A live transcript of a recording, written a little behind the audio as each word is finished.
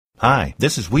Hi,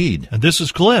 this is Weed. And this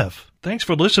is Cliff. Thanks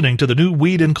for listening to the new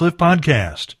Weed and Cliff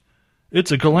podcast.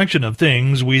 It's a collection of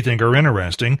things we think are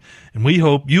interesting, and we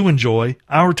hope you enjoy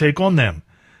our take on them.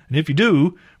 And if you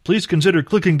do, please consider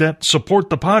clicking that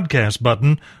support the podcast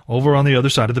button over on the other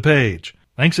side of the page.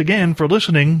 Thanks again for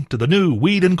listening to the new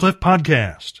Weed and Cliff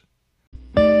podcast.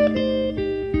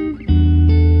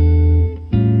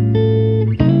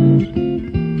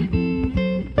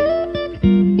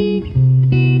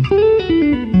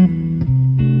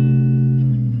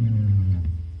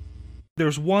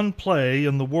 There's one play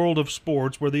in the world of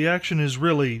sports where the action is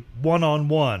really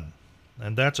one-on-one,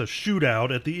 and that's a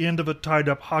shootout at the end of a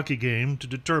tied-up hockey game to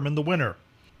determine the winner.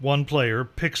 One player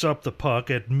picks up the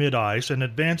puck at mid-ice and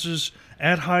advances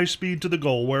at high speed to the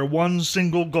goal, where one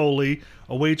single goalie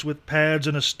awaits with pads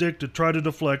and a stick to try to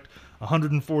deflect a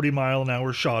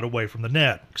 140-mile-an-hour shot away from the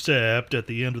net. Except at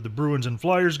the end of the Bruins and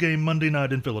Flyers game Monday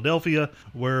night in Philadelphia,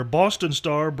 where Boston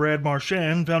star Brad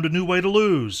Marchand found a new way to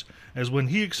lose, as when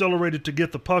he accelerated to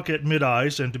get the puck at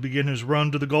mid-ice and to begin his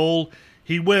run to the goal,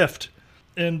 he whiffed,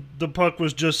 and the puck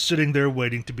was just sitting there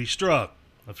waiting to be struck.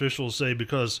 Officials say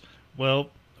because,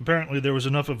 well, apparently there was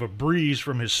enough of a breeze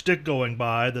from his stick going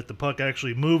by that the puck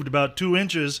actually moved about 2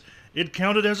 inches. It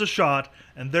counted as a shot,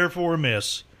 and therefore a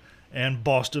miss, and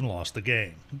Boston lost the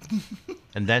game.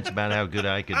 And that's about how good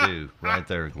I could do right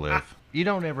there, Cliff. You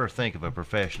don't ever think of a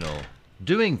professional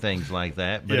doing things like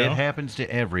that, but it happens to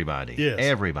everybody. Yes.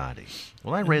 Everybody.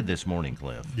 Well, I read this morning,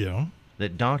 Cliff, Yeah.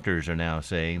 that doctors are now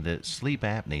saying that sleep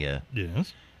apnea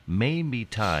Yes. may be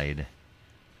tied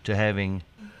to having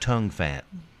tongue fat.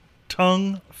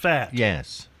 Tongue fat.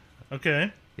 Yes.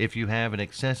 Okay. If you have an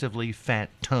excessively fat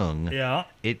tongue, Yeah.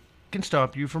 it can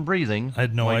stop you from breathing I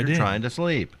had no while idea. you're trying to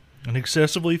sleep. An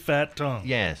excessively fat tongue.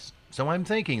 Yes. So I'm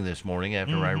thinking this morning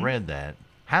after I read that,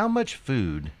 how much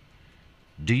food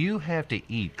do you have to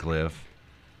eat, Cliff,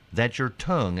 that your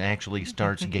tongue actually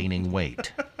starts gaining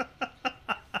weight?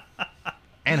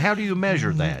 And how do you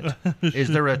measure that? Is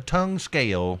there a tongue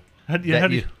scale? How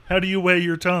do you weigh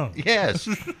your tongue? Yes.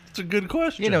 It's a good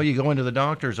question. You know, you go into the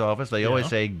doctor's office, they always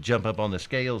say jump up on the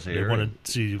scales They here. want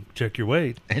to see you check your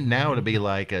weight. And now it'll be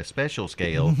like a special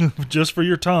scale. Just for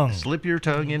your tongue. Slip your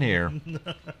tongue in here.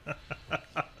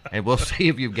 And we'll see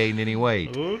if you've gained any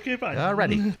weight. Okay, fine.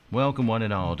 Alrighty. Welcome one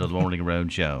and all to the Morning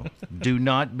Road Show. Do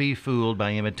not be fooled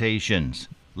by imitations.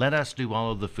 Let us do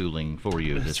all of the fooling for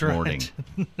you this morning.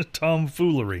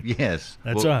 Tomfoolery. Yes.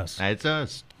 That's us. That's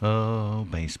us. Oh,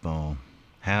 baseball.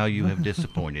 How you have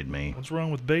disappointed me. What's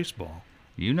wrong with baseball?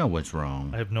 You know what's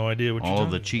wrong. I have no idea what you're All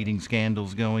talking the cheating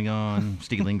scandals going on,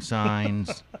 stealing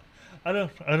signs,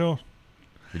 about. I don't.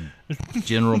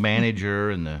 general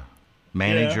manager and the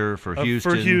manager for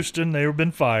Houston. For Houston, they've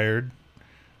been fired.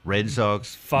 Red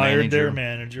Sox Fired manager. their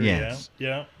manager. Yes.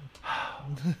 Yeah.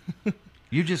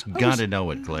 You just got to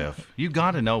know it, Cliff. You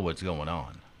got to know what's going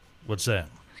on. What's that?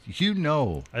 You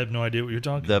know I have no idea what you're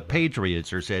talking the about.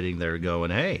 Patriots are sitting there going,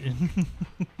 hey,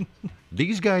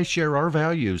 these guys share our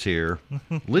values here.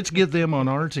 Let's get them on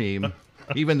our team,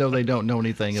 even though they don't know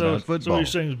anything about So football. what you're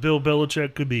saying is Bill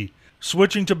Belichick could be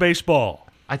switching to baseball.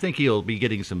 I think he'll be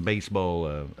getting some baseball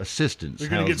assistance. They're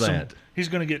gonna How's get that? He's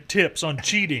going to get tips on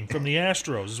cheating from the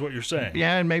Astros, is what you're saying.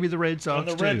 Yeah, and maybe the Red Sox, On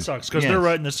the too. Red Sox, because Yes. they're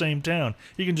right in the same town.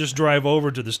 He can just drive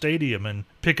over to the stadium and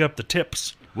pick up the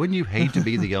tips. Wouldn't you hate to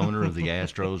be the owner of the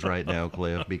Astros right now,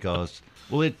 Cliff? Because,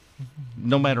 well,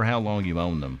 no matter how long you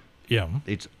own them, Yeah.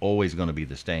 it's always going to be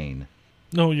the stain.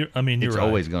 No, you're right. It's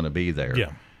always going to be there.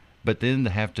 Yeah. But then to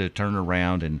have to turn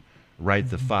around and write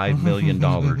the $5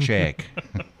 million check.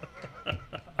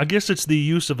 I guess it's the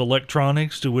use of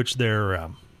electronics to which they're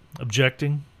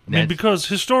objecting. I mean, That's- because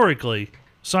historically,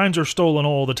 signs are stolen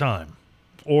all the time,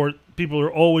 or people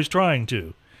are always trying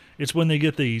to. It's when they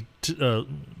get the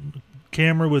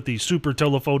camera with the super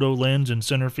telephoto lens in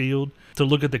center field to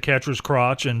look at the catcher's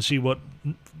crotch and see what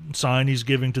sign he's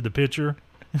giving to the pitcher.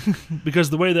 Because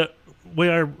the way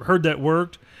I heard that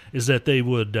worked is that they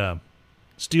would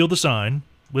steal the sign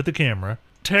with the camera,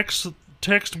 text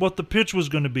what the pitch was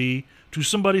going to be to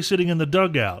somebody sitting in the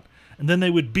dugout, and then they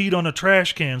would beat on a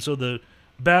trash can so the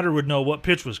batter would know what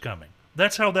pitch was coming.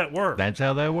 That's how that worked. That's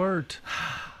how that worked.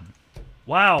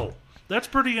 Wow, that's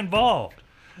pretty involved.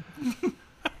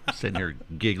 Sitting here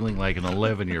giggling like an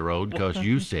 11-year-old because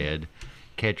you said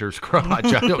catcher's crotch.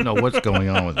 I don't know what's going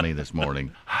on with me this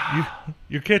morning.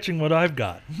 You're catching what I've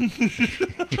got.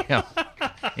 Yeah.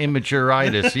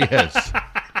 Immaturitis, yes.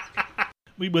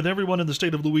 With everyone in the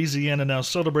state of Louisiana now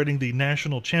celebrating the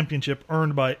national championship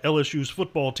earned by LSU's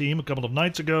football team a couple of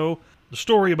nights ago, the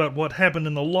story about what happened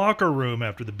in the locker room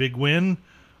after the big win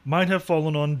might have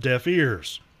fallen on deaf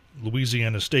ears.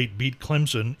 Louisiana State beat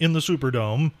Clemson in the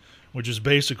Superdome, which is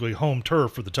basically home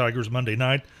turf for the Tigers Monday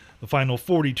night, the final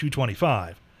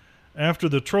 42-25. After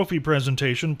the trophy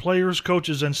presentation, players,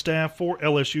 coaches, and staff for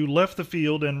LSU left the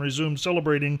field and resumed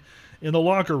celebrating in the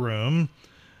locker room.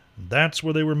 That's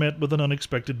where they were met with an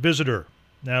unexpected visitor.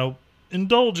 Now,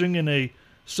 indulging in a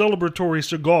celebratory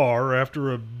cigar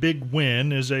after a big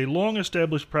win is a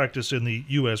long-established practice in the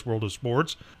U.S. world of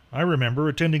sports. I remember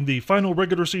attending the final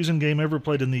regular season game ever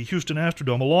played in the Houston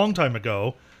Astrodome a long time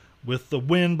ago, with the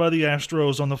win by the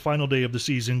Astros on the final day of the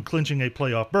season clinching a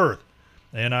playoff berth.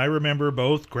 And I remember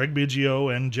both Craig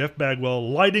Biggio and Jeff Bagwell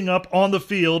lighting up on the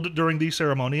field during the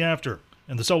ceremony after.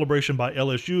 And the celebration by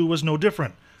LSU was no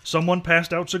different. Someone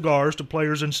passed out cigars to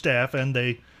players and staff, and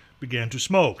they began to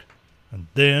smoke. And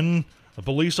then a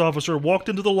police officer walked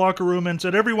into the locker room and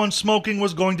said everyone smoking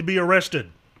was going to be arrested,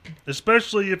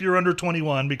 especially if you're under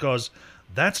 21, because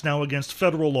that's now against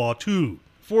federal law, too.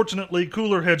 Fortunately,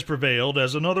 cooler heads prevailed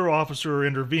as another officer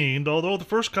intervened, although the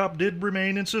first cop did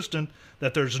remain insistent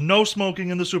that there's no smoking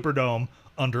in the Superdome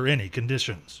under any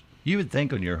conditions. You would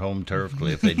think on your home turf,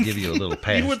 Cliff, they'd give you a little pass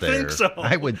there. You would think so.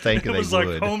 I would think they would. It was like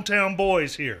hometown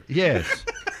boys here. Yes.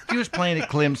 If you was playing at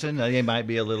Clemson, they might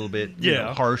be a little bit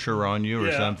harsher on you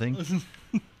or something.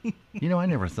 You know, I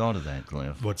never thought of that,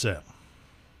 Cliff. What's that?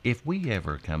 If we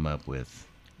ever come up with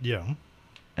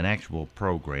an actual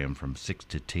program from 6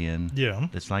 to 10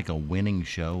 that's like a winning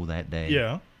show that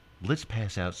day, let's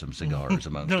pass out some cigars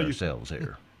amongst ourselves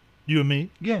here. You and me?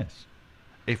 Yes.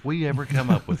 If we ever come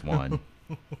up with one.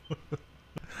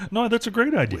 No, that's a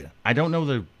great idea. I don't know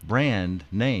the brand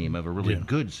name of a really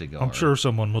good cigar. I'm sure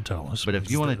someone will tell us. But if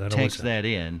you want to text that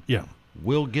in,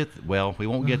 we'll get, we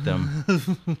won't get them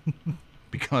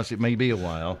because it may be a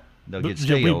while. They'll get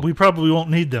stale. We probably won't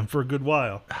need them for a good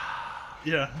while.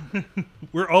 Yeah.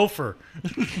 We're 0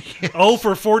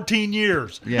 for 14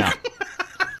 years. Yeah.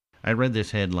 I read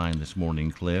this headline this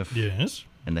morning, Cliff. Yes.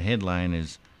 And the headline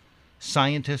is,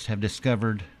 Scientists have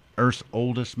discovered Earth's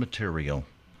oldest material.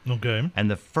 Okay.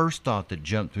 And the first thought that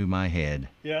jumped through my head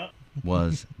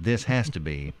was, this has to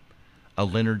be a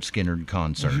Lynyrd Skynyrd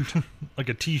concert. Like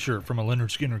a T-shirt from a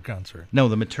Lynyrd Skynyrd concert. No,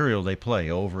 the material they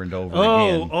play over and over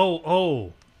again.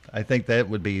 Oh. I think that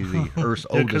would be the Earth's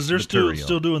oldest because they're material.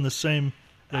 still doing the same.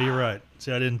 Yeah, you're right.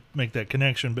 See, I didn't make that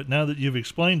connection, but now that you've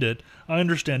explained it, I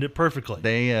understand it perfectly.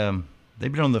 They've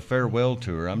been on the farewell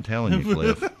tour. I'm telling you,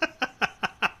 Cliff.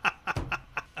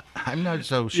 I'm not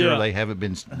so sure they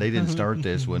didn't start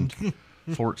this when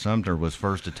Fort Sumter was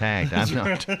first attacked.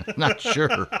 I'm not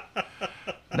sure.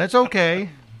 That's okay.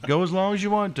 Go as long as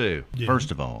you want to. Yeah.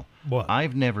 First of all,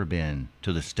 I've never been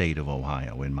to the state of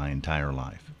Ohio in my entire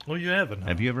life. Well, you haven't. Huh?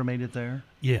 Have you ever made it there?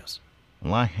 Yes.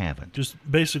 Well, I haven't. Just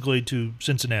basically to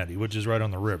Cincinnati, which is right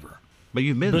on the river. But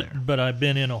you've been there. But I've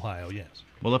been in Ohio, yes.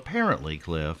 Well, apparently,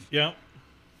 Cliff,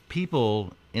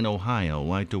 people in Ohio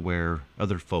like to wear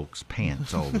other folks'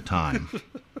 pants all the time.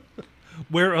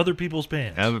 Wear other people's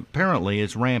pants? Apparently,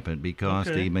 it's rampant because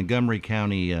the Montgomery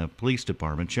County Police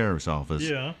Department Sheriff's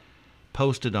Office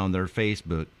posted on their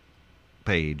Facebook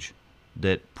page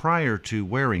that prior to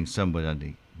wearing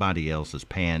somebody else's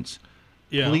pants,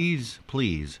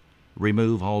 please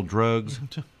remove all drugs,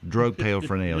 drug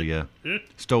paraphernalia,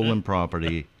 stolen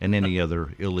property, and any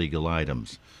other illegal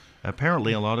items.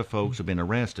 Apparently, a lot of folks have been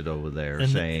arrested over there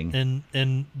saying...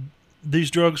 And these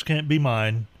drugs can't be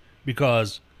mine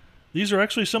because these are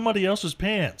actually somebody else's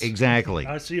pants. Exactly.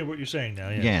 I see what you're saying now,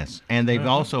 yes. Yes, and they've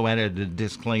also added a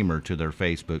disclaimer to their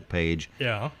Facebook page.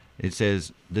 Yeah. It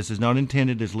says, this is not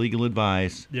intended as legal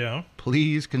advice. Yeah.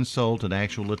 Please consult an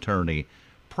actual attorney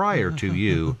prior to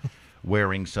you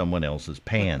wearing someone else's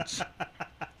pants.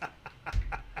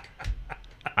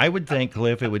 I would think,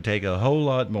 Cliff, it would take a whole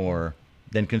lot more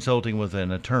than consulting with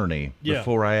an attorney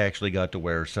before I actually got to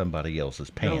wear somebody else's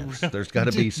pants. There's got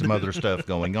to be some other stuff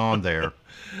going on there.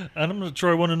 And I'm not sure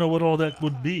I want to know what all that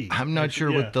would be. I'm not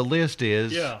sure what the list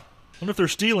is. Yeah. I wonder if they're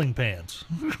stealing pants.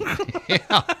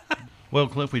 Well,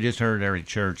 Cliff, we just heard Eric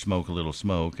Church smoke a little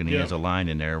smoke, and he has a line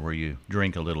in there where you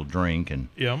drink a little drink, and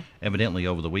evidently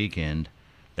over the weekend,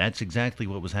 that's exactly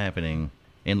what was happening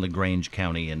in LaGrange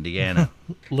County, Indiana.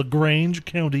 LaGrange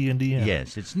County, Indiana.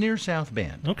 Yes, it's near South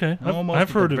Bend. Okay. Almost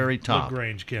I've heard at the of very top.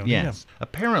 LaGrange County. Yes. Yeah.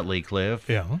 Apparently, Cliff,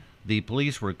 Yeah. the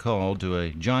police were called to a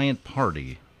giant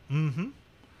party and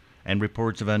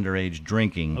reports of underage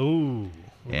drinking. Oh,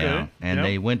 okay. Yeah. And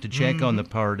they went to check on the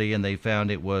party, and they found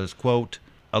it was, quote,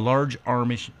 a large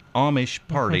Amish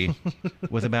party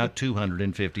with about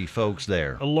 250 folks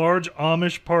there. A large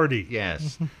Amish party.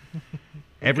 Yes.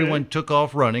 Everyone took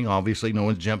off running. Obviously, no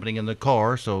one's jumping in the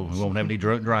car, so we won't have any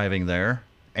drunk driving there.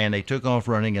 And they took off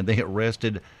running, and they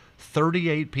arrested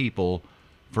 38 people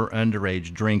for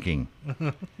underage drinking.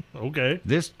 Okay.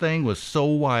 This thing was so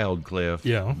wild, Cliff.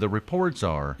 Yeah. The reports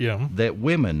are that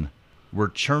women were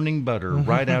churning butter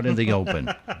right out in the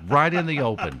open. Right in the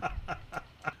open.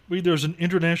 There's an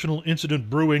international incident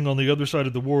brewing on the other side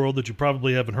of the world that you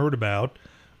probably haven't heard about.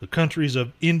 The countries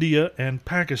of India and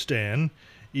Pakistan,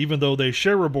 even though they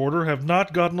share a border, have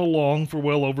not gotten along for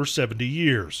well over 70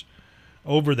 years.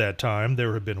 Over that time,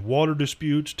 there have been water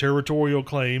disputes, territorial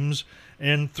claims,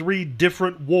 and 3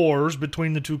 different wars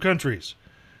between the two countries.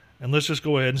 And let's just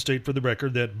go ahead and state for the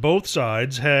record that both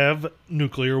sides have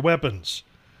nuclear weapons.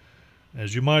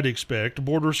 As you might expect,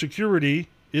 border security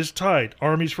is tight.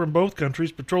 Armies from both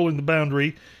countries patrolling the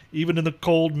boundary, even in the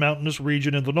cold mountainous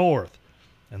region in the north.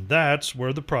 And that's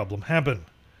where the problem happened.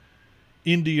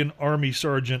 Indian Army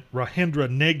Sergeant Rahendra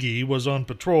Negi was on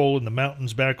patrol in the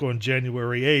mountains back on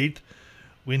January 8th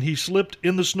when he slipped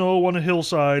in the snow on a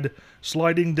hillside,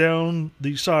 sliding down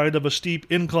the side of a steep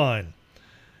incline.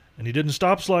 And he didn't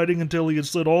stop sliding until he had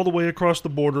slid all the way across the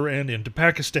border and into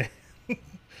Pakistan.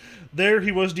 There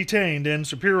he was detained, and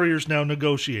superiors now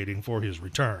negotiating for his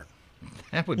return.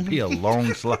 That would be a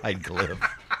long slide, Cliff.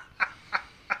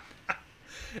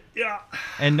 Yeah.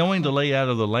 And knowing the layout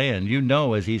of the land, you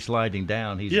know as he's sliding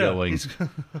down, he's going,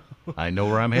 I know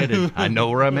where I'm headed. I know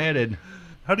where I'm headed.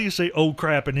 How do you say "oh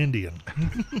crap" in Indian?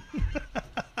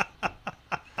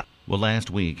 Well, last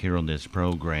week here on this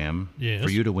program, for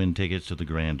you to win tickets to the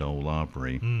Grand Ole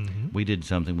Opry, we did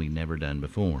something we'd never done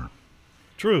before.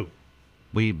 True.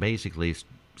 We basically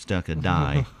stuck a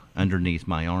die underneath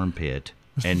my armpit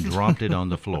and dropped it on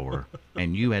the floor,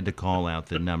 and you had to call out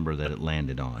the number that it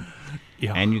landed on.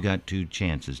 Yeah. And you got 2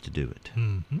 chances to do it.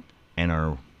 Mm-hmm. And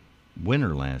our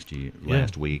winner last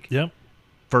week,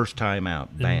 first time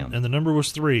out, bam. And the number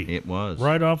was 3. It was.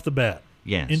 Right off the bat.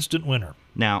 Yes. Instant winner.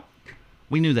 Now,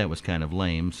 we knew that was kind of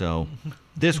lame, so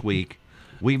this week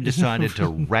we've decided to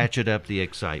ratchet up the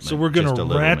excitement. So we're going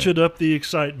to ratchet up the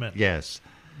excitement. Yes.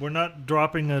 We're not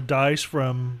dropping a dice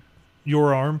from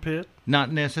your armpit?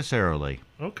 Not necessarily.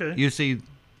 Okay. You see,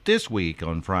 this week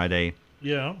on Friday,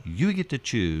 you get to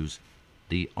choose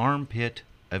the armpit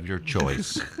of your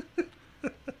choice.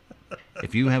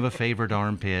 If you have a favorite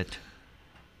armpit,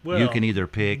 you can either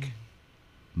pick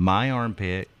my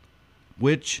armpit,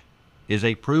 which is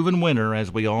a proven winner,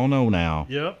 as we all know now.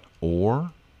 Yep.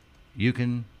 Or you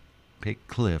can pick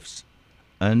Cliff's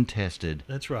untested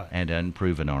and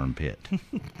unproven armpit.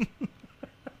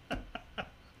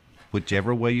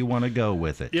 Whichever way you want to go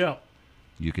with it. Yeah.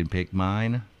 You can pick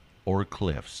mine or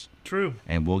Cliff's. True.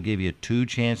 And we'll give you 2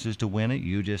 chances to win it.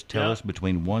 You just tell us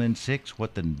between 1 and 6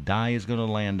 what the die is going to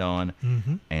land on.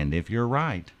 Mm-hmm. And if you're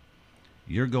right,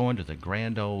 you're going to the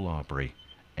Grand Ole Opry.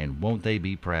 And won't they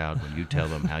be proud when you tell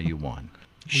them how you won?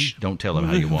 Shh, don't tell them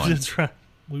how you won. That's right.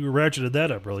 We ratcheted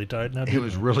that up really tight. It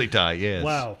was really tight, yes.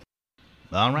 Wow.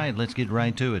 All right, let's get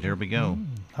right to it. Here we go.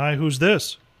 Hi, who's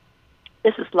this?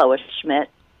 This is Lois Schmidt.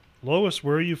 Lois,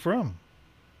 where are you from?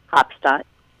 Hopstadt.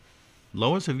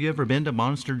 Lois, have you ever been to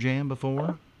Monster Jam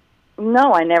before?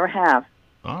 No, I never have.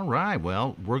 All right,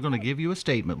 well, we're going to give you a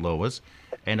statement, Lois,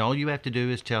 and all you have to do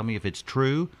is tell me if it's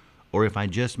true or if I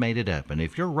just made it up. And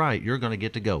if you're right, you're going to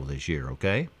get to go this year,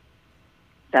 okay?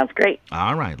 Sounds great.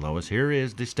 All right, Lois, here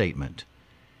is the statement.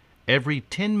 Every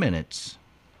 10 minutes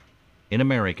in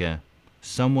America,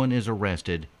 someone is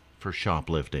arrested for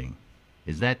shoplifting.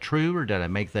 Is that true, or did I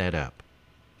make that up?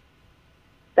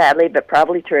 Sadly, but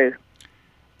probably true.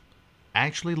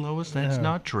 Actually, Lois, that's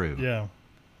not true. Yeah.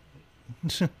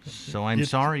 So I'm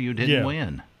sorry you didn't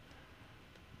win.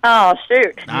 Oh,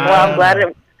 shoot.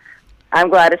 Well, I'm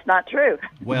glad it's not true.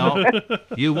 Well,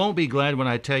 you won't be glad when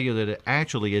I tell you that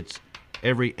it's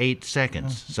every 8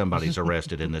 seconds somebody's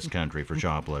arrested in this country for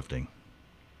shoplifting.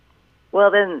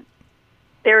 Well, then,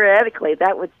 theoretically,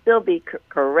 that would still be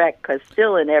correct, because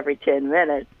still in every 10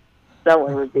 minutes,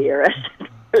 someone would be arrested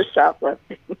for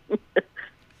shoplifting.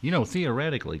 You know,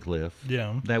 theoretically, Cliff,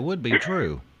 that would be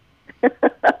true.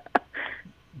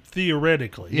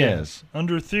 Theoretically, yes.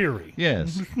 Under theory.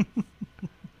 Yes.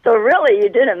 So really, you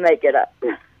didn't make it up.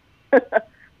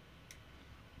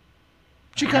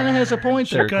 She kind of has a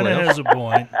point there, She kind of has a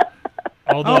point.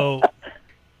 Although,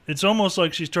 it's almost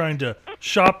like she's trying to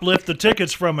shoplift the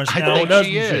tickets from us now,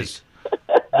 doesn't she?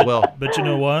 Well, but you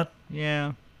know what?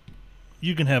 Yeah.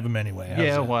 You can have them anyway.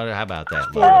 How about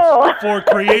that? For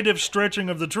creative stretching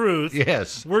of the truth,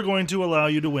 yes, we're going to allow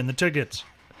you to win the tickets.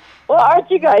 Well, aren't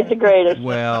you guys the greatest?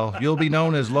 Well, you'll be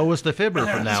known as Lois the Fibber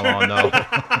from now on, though.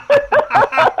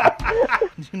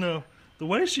 You know, The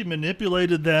way she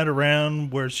manipulated that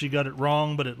around where she got it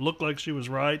wrong, but it looked like she was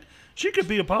right. She could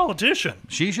be a politician.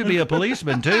 She should be a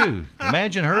policeman, too.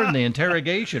 Imagine her in the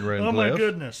interrogation room, Oh, Cliff. my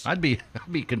goodness. I'd be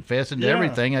confessing to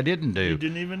everything I didn't do. You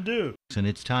didn't even do. And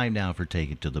it's time now for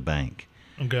Take It to the Bank.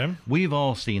 Okay. We've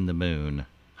all seen the moon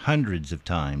hundreds of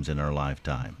times in our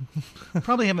lifetime.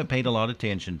 Probably haven't paid a lot of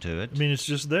attention to it. I mean, it's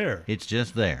just there. It's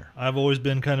just there. I've always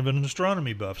been kind of an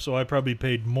astronomy buff, so I probably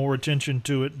paid more attention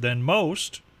to it than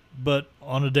most, but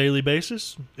on a daily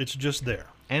basis, it's just there.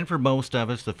 And for most of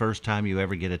us, the first time you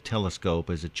ever get a telescope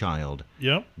as a child,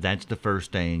 Yep. that's the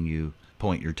first thing you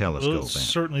point your telescope Well, it's at.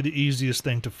 certainly the easiest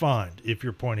thing to find if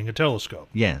you're pointing a telescope.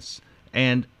 Yes.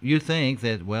 And you think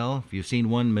that, well, if you've seen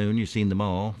one moon, you've seen them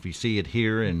all. If you see it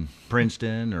here in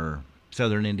Princeton or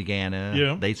southern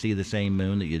Indiana, they see the same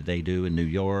moon that they do in New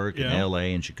York and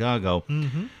L.A. and Chicago.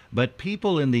 Mm-hmm. But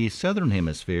people in the southern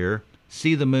hemisphere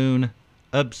see the moon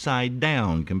upside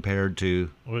down compared to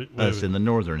us in the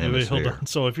northern hemisphere. Hold on.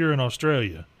 So if you're in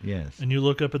Australia, yes, and you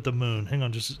look up at the moon, hang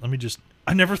on,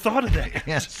 I never thought of that.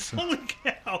 Yes. Holy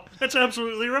cow, that's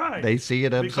absolutely right. They see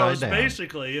it upside down. Because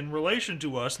basically, in relation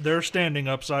to us, they're standing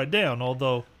upside down,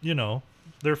 although,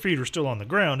 their feet are still on the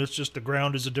ground. It's just the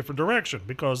ground is a different direction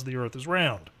because the earth is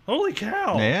round. Holy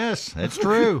cow. Yes, that's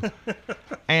true.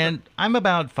 And I'm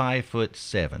about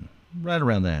 5'7", right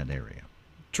around that area.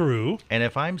 True. And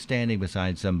if I'm standing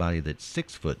beside somebody that's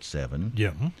 6'7",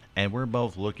 yeah, and we're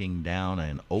both looking down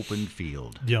an open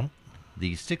field, yeah,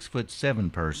 the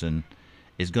 6'7" person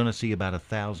is going to see about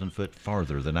 1,000 foot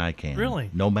farther than I can. Really?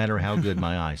 No matter how good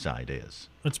my eyesight is.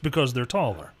 It's because they're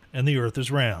taller and the earth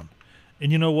is round.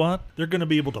 And you know what? They're going to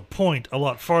be able to point a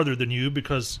lot farther than you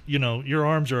because, your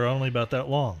arms are only about that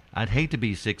long. I'd hate to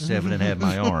be 6'7" and have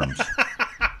my arms.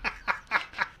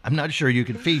 I'm not sure you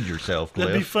can feed yourself, Cliff.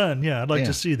 That'd be fun. Yeah, I'd like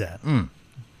to see that.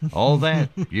 All that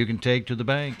you can take to the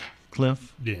bank.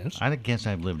 Cliff? Yes? I guess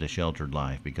I've lived a sheltered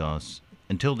life because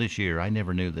until this year, I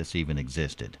never knew this even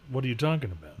existed. What are you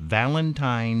talking about?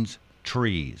 Valentine's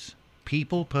trees.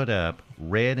 People put up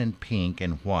red and pink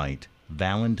and white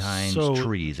Valentine's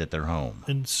trees at their home.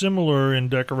 And similar in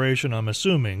decoration, I'm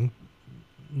assuming,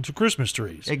 to Christmas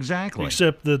trees. Exactly.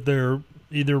 Except that they're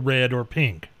either red or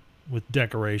pink with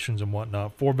decorations and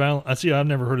whatnot. I see, I've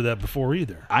never heard of that before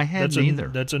either. I hadn't either.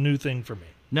 That's a new thing for me.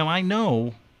 Now, I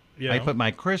know I put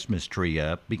my Christmas tree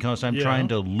up because I'm trying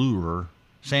to lure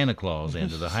Santa Claus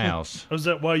into the house. Is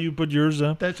that why you put yours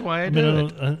up? That's why I do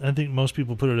it. I think most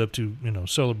people put it up to,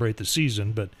 celebrate the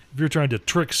season. But if you're trying to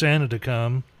trick Santa to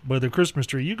come by the Christmas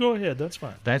tree, you go ahead. That's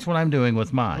fine. That's what I'm doing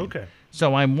with mine. Okay.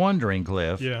 So I'm wondering,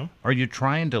 Cliff, are you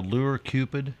trying to lure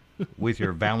Cupid with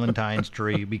your Valentine's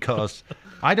tree? Because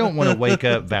I don't want to wake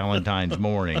up Valentine's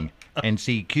morning and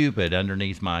see Cupid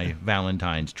underneath my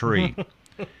Valentine's tree.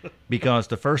 Because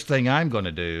the first thing I'm going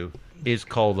to do is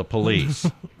call the police.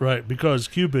 Right, because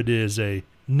Cupid is a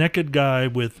naked guy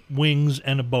with wings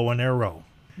and a bow and arrow.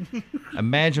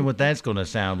 Imagine what that's going to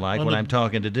sound like when I'm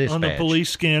talking to dispatch. On the police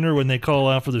scanner, when they call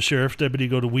out for the sheriff's deputy to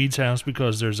go to Weed's house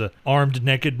because there's a armed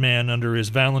naked man under his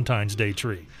Valentine's Day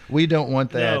tree. We don't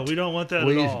want that. No, we don't want that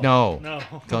at all. No,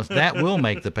 because that will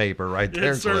make the paper right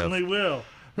there, It certainly Cliff. will.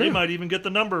 They might even get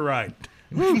the number right.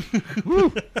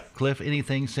 Cliff,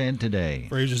 anything said today?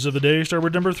 Phrases of the day start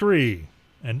with number 3.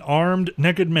 An armed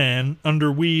naked man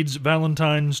under Weed's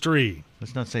Valentine's tree.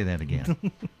 Let's not say that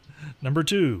again. Number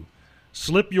 2.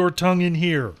 Slip your tongue in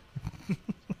here.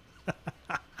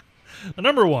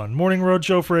 Number 1, Morning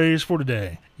Roadshow phrase for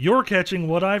today. You're catching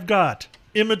what I've got.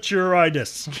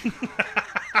 Immaturitis.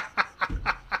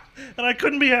 And I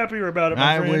couldn't be happier about it,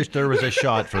 my friend. I wish there was a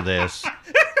shot for this,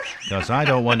 because I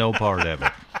don't want no part of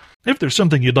it. If there's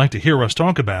something you'd like to hear us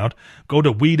talk about, go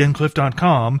to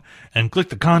weedandcliff.com and click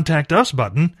the Contact Us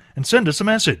button and send us a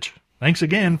message. Thanks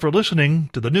again for listening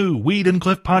to the new Weed and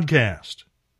Cliff podcast.